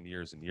years and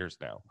years and years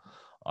now.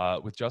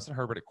 With Justin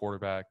Herbert at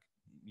quarterback,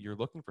 you're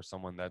looking for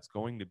someone that's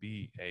going to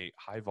be a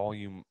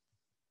high-volume,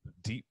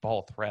 deep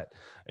ball threat,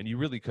 and you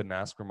really couldn't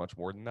ask for much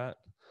more than that.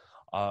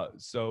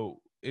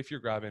 So if you're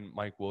grabbing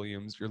Mike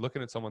Williams, you're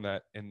looking at someone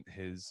that in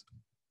his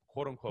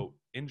quote-unquote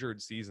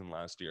injured season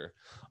last year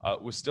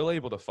was still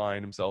able to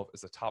find himself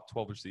as a top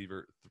 12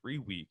 receiver 3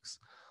 weeks,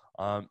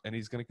 and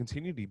he's going to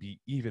continue to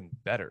be even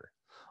better.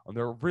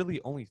 There are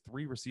really only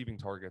 3 receiving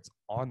targets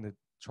on the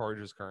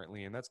Chargers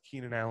currently, and that's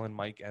Keenan Allen,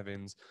 Mike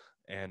Evans,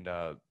 and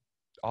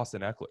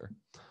Austin Eckler.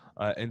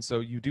 And so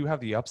you do have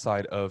the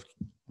upside of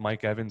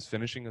Mike Evans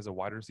finishing as a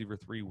wide receiver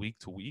 3 week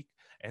to week,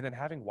 and then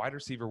having wide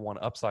receiver 1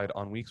 upside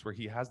on weeks where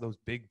he has those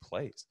big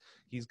plays.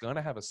 He's going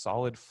to have a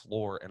solid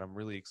floor, and I'm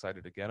really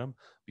excited to get him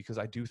because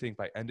I do think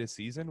by end of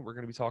season, we're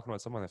going to be talking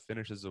about someone that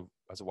finishes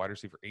as a wide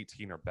receiver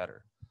 18 or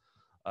better.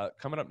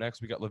 Coming up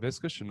next, we got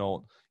Laviska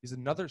Shenault. He's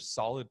another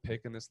solid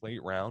pick in this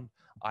late round.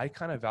 I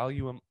kind of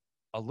value him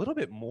a little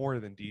bit more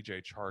than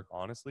DJ Chark,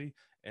 honestly,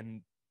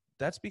 and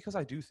that's because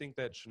I do think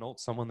that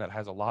Shenault's someone that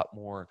has a lot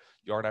more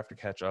yard after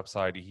catch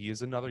upside. He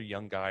is another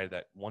young guy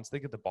that once they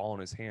get the ball in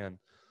his hand,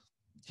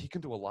 he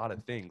can do a lot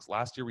of things.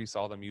 Last year, we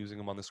saw them using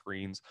him on the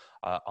screens,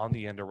 on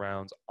the end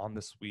arounds, on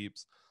the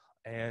sweeps,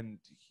 and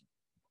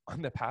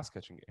on the pass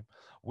catching game.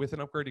 With an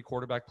upgraded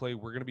quarterback play,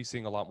 we're going to be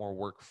seeing a lot more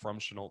work from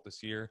Shenault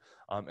this year.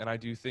 And I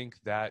do think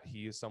that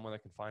he is someone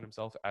that can find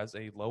himself as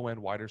a low-end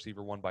wide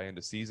receiver 1 by end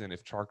of season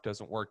if Chark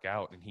doesn't work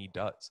out, and he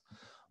does.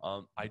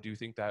 I do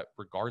think that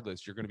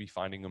regardless, you're going to be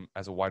finding him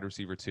as a wide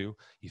receiver 2.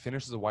 He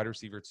finishes as a wide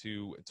receiver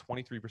 2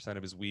 23%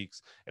 of his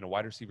weeks, and a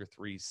wide receiver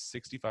 3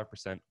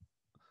 65%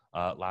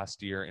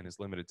 last year in his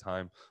limited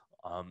time.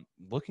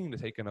 Looking to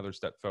take another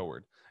step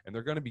forward, and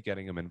they're going to be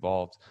getting him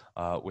involved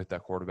with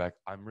that quarterback.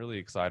 I'm really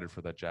excited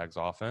for that Jags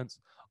offense,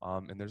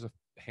 and there's a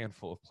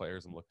handful of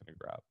players I'm looking to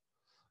grab.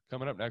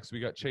 Coming up next, we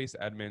got Chase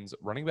Edmonds,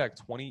 running back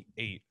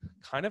 28,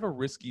 kind of a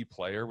risky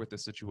player with the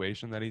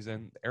situation that he's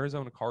in. The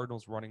Arizona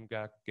Cardinals running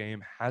back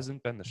game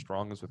hasn't been the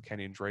strongest with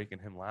Kenyon Drake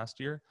and him last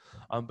year,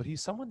 but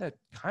he's someone that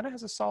kind of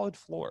has a solid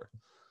floor.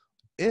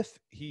 If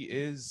he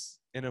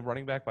is in a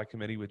running back by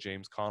committee with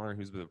James Conner,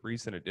 who's the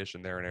recent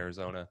addition there in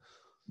Arizona,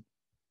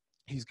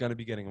 he's going to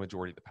be getting a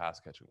majority of the pass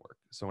catching work.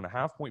 So in a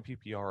half-point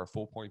PPR or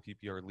full-point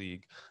PPR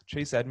league,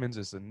 Chase Edmonds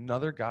is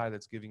another guy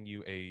that's giving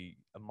you a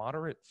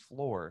moderate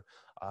floor,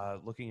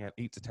 looking at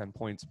 8 to 10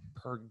 points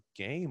per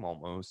game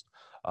almost,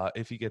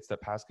 if he gets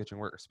that pass catching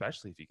work,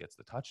 especially if he gets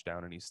the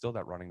touchdown and he's still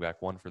that running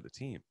back 1 for the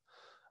team.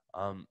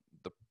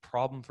 The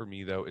problem for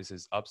me, though, is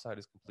his upside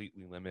is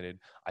completely limited.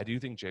 I do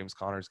think James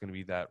Conner is going to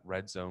be that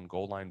red zone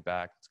goal line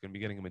back. It's going to be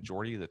getting a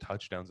majority of the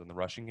touchdowns in the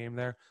rushing game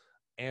there.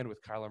 And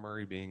with Kyler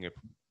Murray being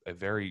a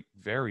very,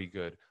 very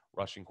good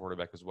rushing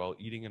quarterback as well,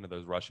 eating into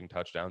those rushing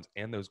touchdowns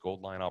and those goal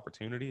line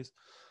opportunities.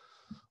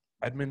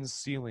 Edmonds'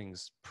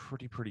 ceiling's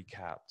pretty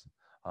capped.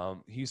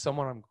 He's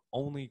someone I'm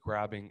only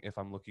grabbing if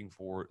I'm looking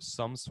for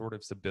some sort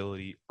of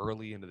stability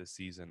early into the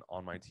season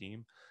on my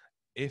team.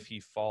 If he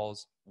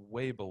falls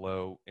way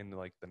below in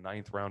like the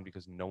 9th round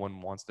because no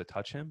one wants to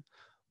touch him,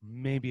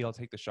 maybe I'll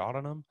take the shot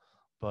on him,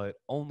 but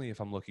only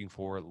if I'm looking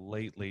for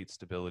late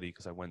stability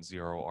because I went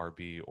 0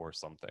 RB or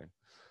something.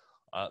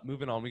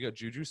 Moving on, we got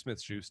Juju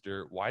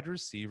Smith-Schuster, wide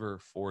receiver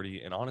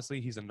 40, and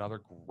honestly, he's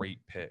another great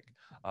pick.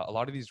 A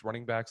lot of these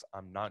running backs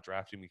I'm not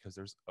drafting because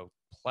there's a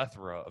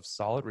plethora of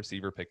solid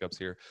receiver pickups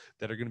here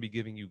that are going to be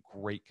giving you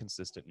great,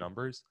 consistent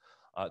numbers.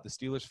 The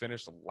Steelers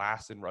finished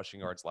last in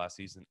rushing yards last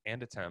season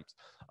and attempts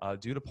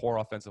due to poor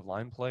offensive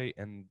line play,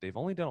 and they've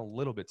only done a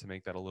little bit to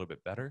make that a little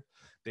bit better.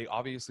 They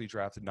obviously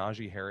drafted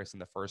Najee Harris in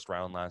the 1st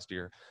round last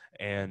year,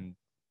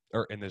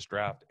 or in this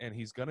draft, and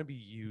he's going to be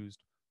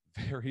used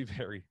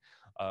very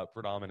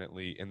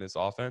predominantly in this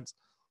offense.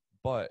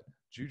 But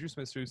Juju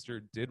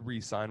Smith-Schuster did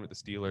re-sign with the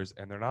Steelers,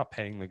 and they're not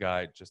paying the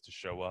guy just to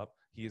show up.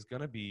 He is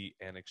going to be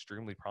an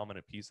extremely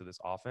prominent piece of this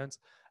offense,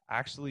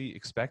 actually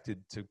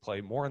expected to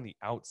play more on the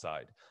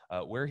outside,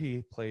 where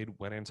he played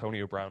when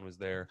Antonio Brown was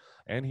there,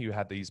 and he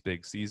had these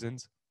big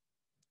seasons.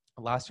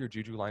 Last year,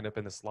 Juju lined up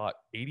in the slot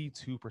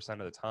 82% of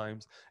the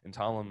times, and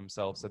Tomlin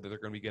himself said that they're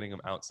going to be getting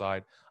him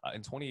outside.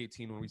 In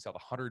 2018, when we saw the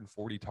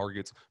 140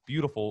 targets,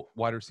 beautiful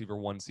wide receiver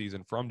 1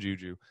 season from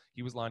Juju,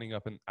 he was lining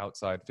up in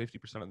outside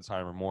 50% of the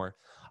time or more,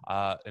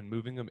 and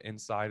moving him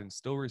inside and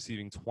still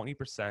receiving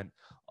 20%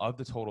 of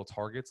the total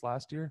targets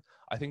last year.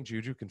 I think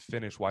Juju can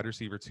finish wide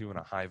receiver 2 in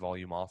a high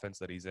volume offense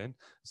that he's in,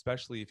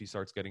 especially if he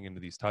starts getting into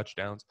these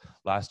touchdowns.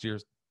 Last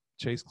year's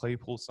Chase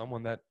Claypool,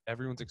 someone that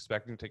everyone's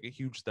expecting to take a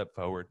huge step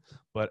forward,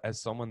 but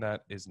as someone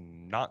that is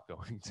not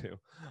going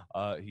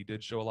to, he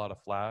did show a lot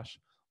of flash,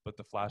 but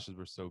the flashes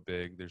were so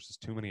big. There's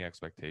just too many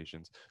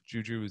expectations.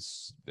 Juju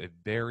is a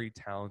very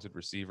talented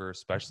receiver,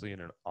 especially in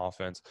an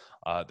offense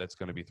that's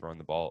going to be throwing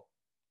the ball.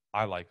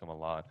 I like him a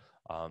lot.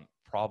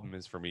 Problem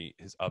is for me,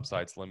 his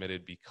upside's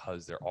limited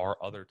because there are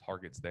other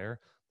targets there.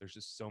 There's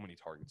just so many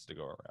targets to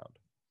go around.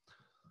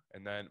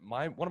 And then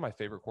one of my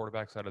favorite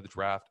quarterbacks out of the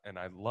draft, and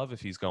I love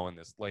if he's going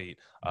this late,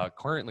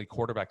 currently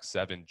quarterback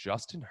 7,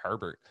 Justin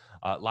Herbert.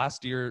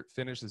 Last year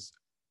finishes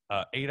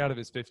 8 out of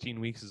his 15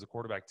 weeks as a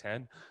quarterback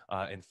 10,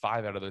 and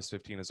 5 out of those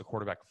 15 as a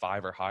quarterback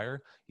 5 or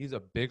higher. He's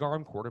a big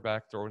arm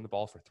quarterback throwing the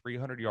ball for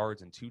 300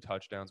 yards and 2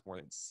 touchdowns more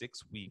than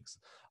 6 weeks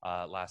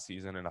last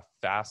season in a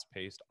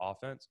fast-paced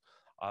offense.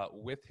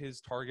 With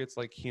his targets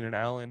like Keenan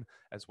Allen,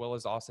 as well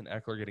as Austin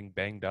Eckler getting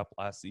banged up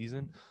last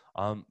season,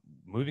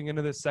 moving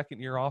into this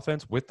second-year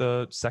offense with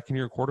the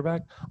second-year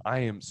quarterback, I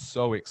am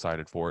so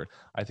excited for it.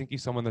 I think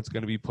he's someone that's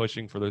going to be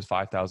pushing for those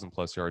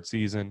 5,000-plus yard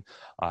season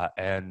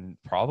and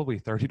probably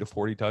 30 to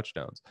 40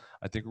 touchdowns.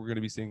 I think we're going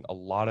to be seeing a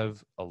lot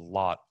of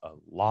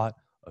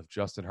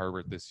Justin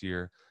Herbert this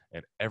year,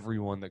 and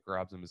everyone that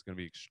grabs him is going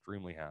to be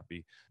extremely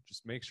happy.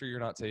 Just make sure you're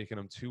not taking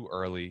him too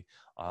early,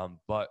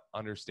 but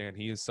understand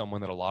he is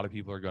someone that a lot of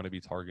people are going to be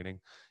targeting.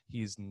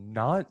 He's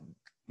not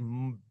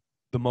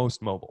the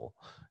most mobile.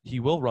 He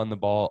will run the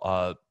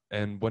ball,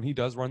 and when he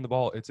does run the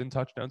ball, it's in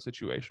touchdown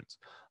situations.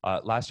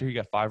 Last year, he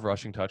got 5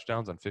 rushing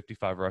touchdowns on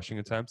 55 rushing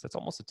attempts. That's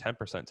almost a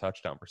 10%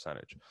 touchdown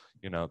percentage.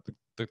 You know,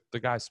 the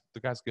guy's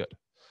good.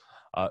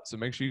 So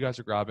make sure you guys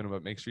are grabbing him,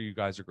 but make sure you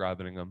guys are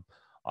grabbing him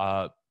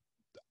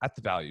at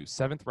the value.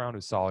 7th round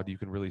is solid. You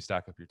can really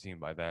stack up your team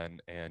by then,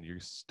 and you're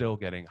still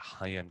getting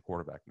high-end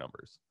quarterback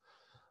numbers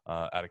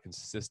at a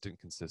consistent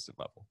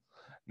level.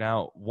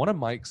 Now, one of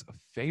Mike's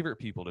favorite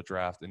people to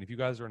draft, and if you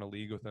guys are in a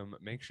league with him,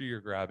 make sure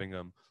you're grabbing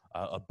him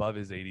above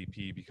his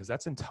ADP, because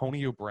that's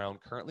Antonio Brown,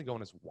 currently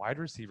going as wide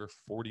receiver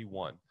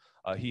 41.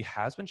 He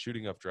has been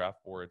shooting up draft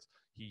boards.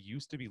 He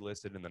used to be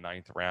listed in the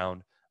 9th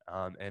round,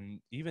 and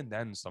even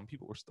then, some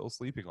people were still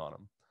sleeping on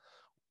him.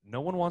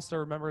 No one wants to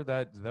remember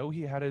that though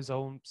he had his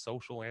own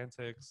social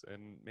antics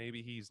and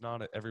maybe he's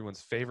not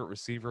everyone's favorite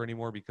receiver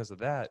anymore because of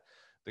that,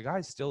 the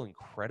guy's still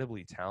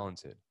incredibly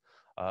talented.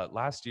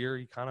 Last year,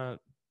 he kind of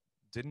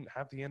didn't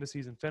have the end of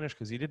season finish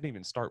because he didn't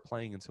even start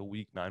playing until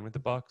week 9 with the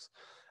Bucs.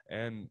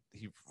 And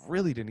he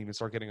really didn't even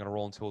start getting on a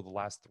roll until the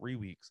last 3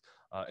 weeks.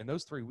 In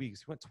those 3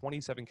 weeks, he went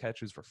 27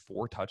 catches for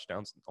 4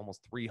 touchdowns,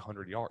 almost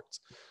 300 yards.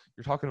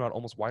 You're talking about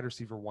almost wide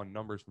receiver 1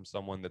 numbers from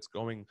someone that's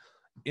going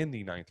in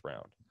the 9th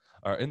round.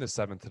 Or in the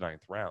 7th to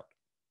 9th round.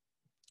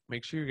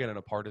 Make sure you're getting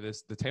a part of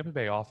this. The Tampa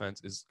Bay offense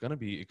is going to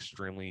be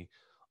extremely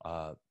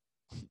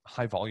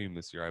high volume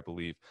this year, I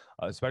believe,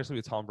 especially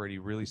with Tom Brady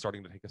really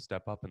starting to take a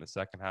step up in the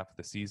second half of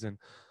the season.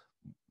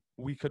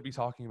 We could be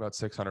talking about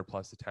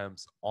 600-plus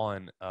attempts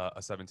on a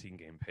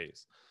 17-game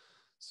pace.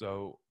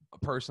 So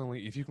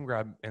personally, if you can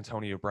grab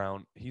Antonio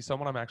Brown, he's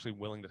someone I'm actually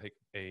willing to take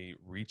a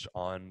reach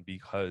on,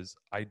 because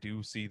I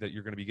do see that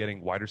you're going to be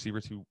getting wide receiver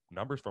 2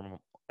 numbers from him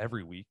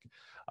every week,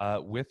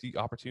 with the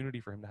opportunity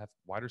for him to have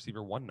wide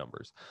receiver 1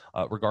 numbers.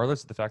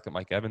 Regardless of the fact that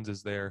Mike Evans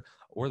is there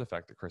or the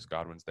fact that Chris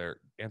Godwin's there,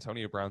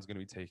 Antonio Brown's going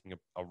to be taking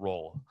a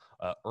role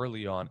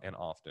early on and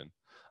often.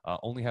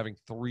 only having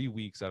 3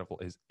 weeks out of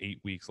his 8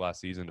 weeks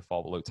last season to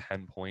fall below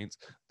 10 points.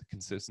 The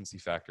consistency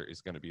factor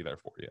is going to be there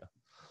for you.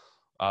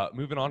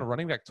 Moving on to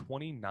running back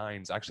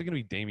 29 is actually going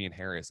to be Damian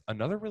Harris,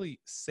 another really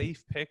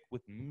safe pick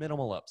with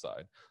minimal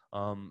upside.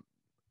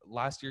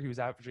 Last year, he was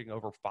averaging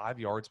over 5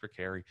 yards per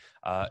carry.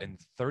 In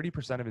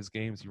 30% of his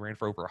games, he ran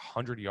for over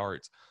 100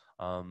 yards.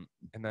 And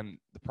then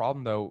the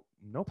problem, though,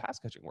 no pass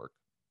catching work.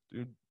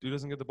 Dude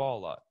doesn't get the ball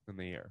a lot in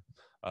the air.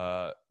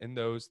 In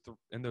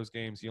those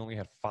games, he only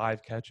had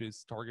 5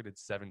 catches, targeted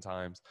 7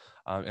 times,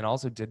 and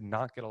also did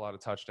not get a lot of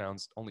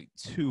touchdowns, only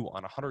 2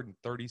 on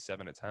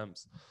 137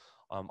 attempts.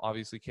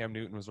 Obviously, Cam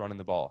Newton was running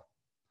the ball.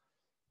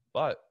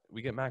 But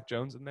we get Mac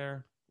Jones in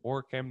there,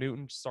 or Cam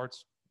Newton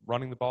starts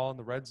running the ball in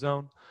the red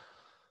zone.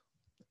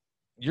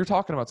 You're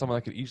talking about someone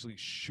that could easily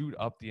shoot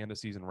up the end of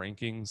season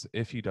rankings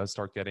if he does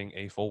start getting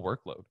a full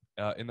workload.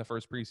 In the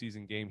first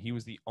preseason game, he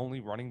was the only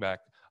running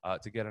back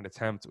to get an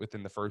attempt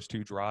within the first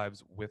 2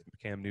 drives with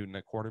Cam Newton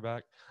at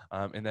quarterback.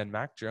 And then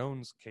Mac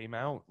Jones came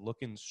out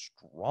looking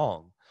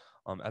strong.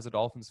 As a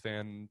Dolphins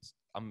fan,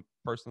 I'm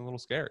personally a little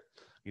scared.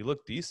 He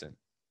looked decent.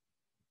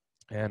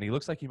 And he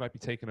looks like he might be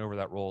taking over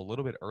that role a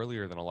little bit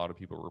earlier than a lot of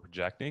people were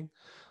projecting.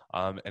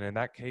 And in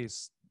that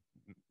case,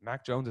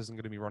 Mac Jones isn't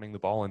going to be running the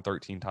ball in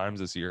 13 times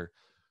this year.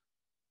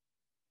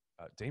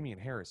 Damian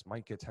Harris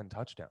might get 10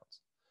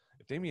 touchdowns.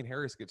 If Damian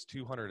Harris gets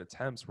 200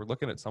 attempts, we're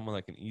looking at someone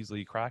that can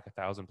easily crack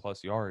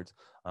 1,000+ yards.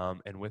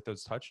 And with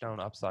those touchdown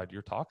upside,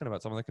 you're talking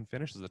about someone that can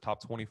finish as a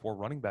top 24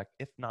 running back,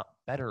 if not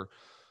better,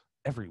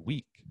 every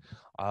week.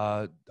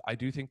 I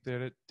do think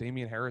that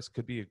Damian Harris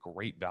could be a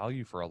great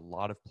value for a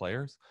lot of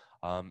players.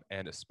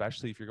 And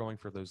especially if you're going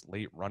for those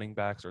late running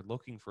backs or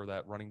looking for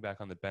that running back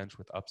on the bench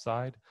with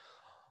upside,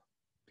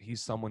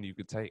 he's someone you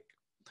could take.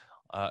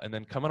 And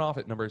then coming off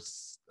at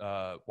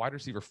wide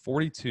receiver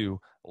 42,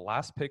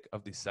 last pick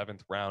of the 7th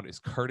round is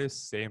Curtis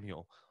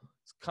Samuel.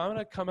 He's kind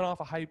of coming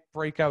off a hype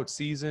breakout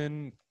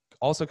season,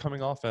 also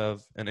coming off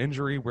of an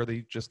injury where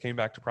they just came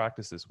back to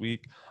practice this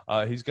week.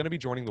 He's going to be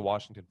joining the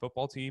Washington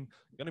football team,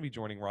 going to be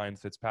joining Ryan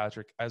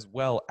Fitzpatrick, as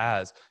well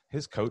as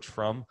his coach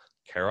from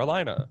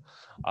Carolina,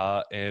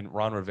 and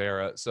Ron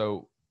Rivera.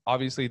 So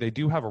obviously they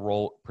do have a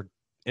role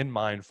in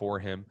mind for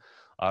him.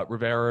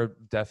 Rivera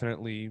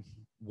definitely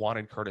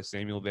wanted Curtis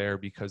Samuel there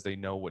because they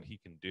know what he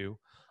can do.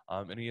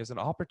 And he has an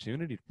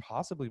opportunity to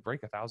possibly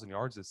break 1,000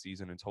 yards this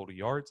season in total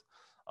yards,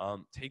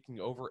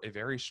 taking over a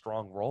very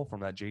strong role from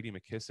that J.D.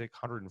 McKissic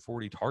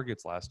 140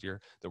 targets last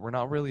year that we're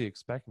not really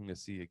expecting to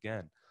see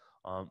again.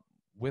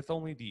 With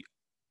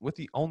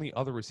the only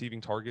other receiving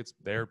targets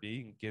there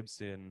being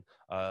Gibson,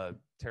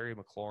 Terry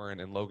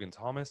McLaurin, and Logan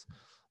Thomas,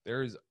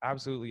 there is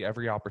absolutely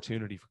every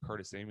opportunity for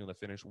Curtis Samuel to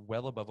finish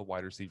well above a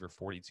wide receiver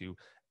 42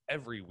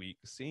 every week,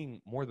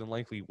 seeing more than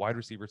likely wide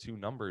receiver 2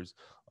 numbers,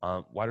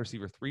 wide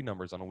receiver 3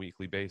 numbers on a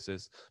weekly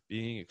basis,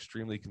 being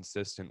extremely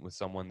consistent with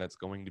someone that's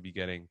going to be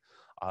getting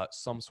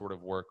some sort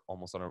of work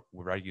almost on a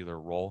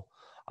regular role.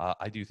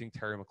 I do think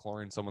Terry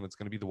McLaurin, someone that's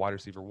going to be the wide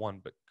receiver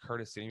 1, but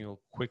Curtis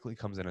Samuel quickly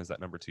comes in as that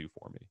number 2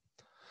 for me.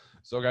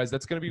 So guys,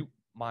 that's going to be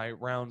my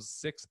rounds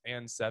 6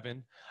 and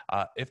 7.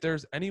 If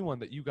there's anyone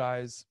that you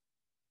guys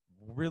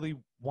really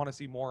want to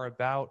see more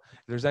about,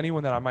 if there's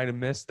anyone that I might have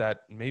missed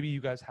that maybe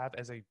you guys have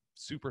as a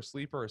super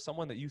sleeper or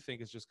someone that you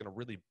think is just going to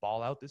really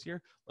ball out this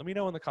year, let me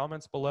know in the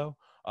comments below.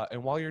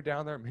 And while you're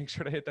down there, make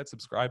sure to hit that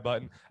subscribe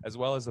button as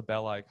well as the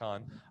bell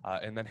icon,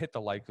 and then hit the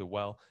like as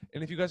well.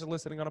 And if you guys are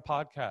listening on a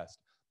podcast,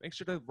 make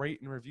sure to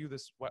rate and review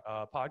this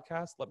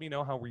podcast. Let me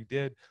know how we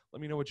did.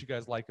 Let me know what you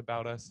guys like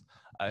about us.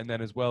 And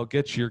then as well,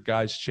 get your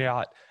guys'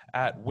 shot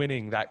at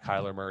winning that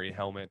Kyler Murray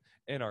helmet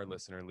in our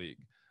listener league.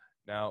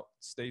 Now,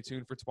 stay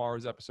tuned for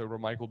tomorrow's episode where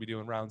Mike will be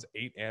doing rounds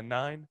 8 and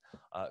 9.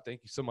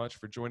 Thank you so much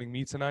for joining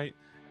me tonight,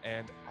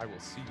 and I will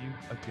see you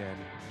again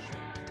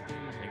shortly.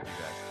 Thank you,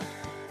 guys.